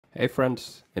Hey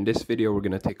friends, in this video we're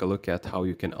going to take a look at how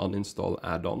you can uninstall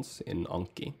add-ons in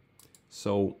Anki.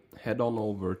 So head on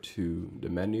over to the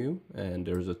menu and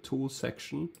there's a tools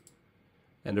section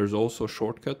and there's also a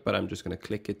shortcut, but I'm just going to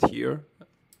click it here.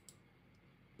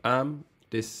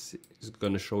 This is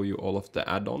going to show you all of the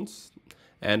add-ons,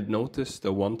 and notice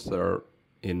the ones that are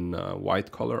in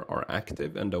white color are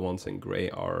active and the ones in gray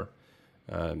are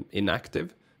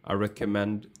inactive. I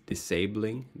recommend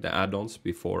disabling the add-ons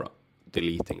before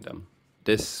deleting them.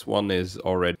 This one is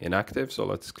already inactive, so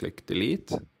let's click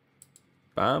delete.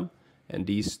 Bam. And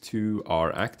these two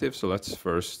are active, so let's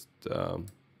first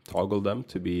toggle them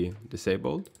to be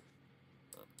disabled.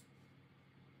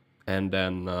 And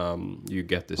then you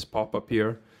get this pop-up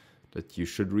here that you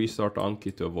should restart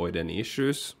Anki to avoid any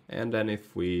issues. And then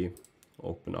if we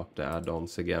open up the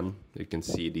add-ons again, you can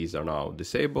see these are now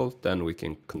disabled. Then we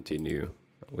can continue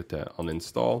with the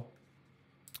uninstall,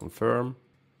 confirm.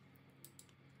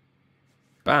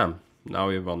 Bam! Now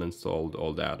we've uninstalled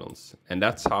all the add-ons. And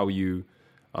that's how you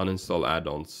uninstall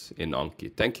add-ons in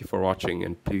Anki. Thank you for watching,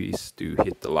 and please do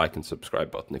hit the like and subscribe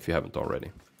button if you haven't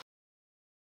already.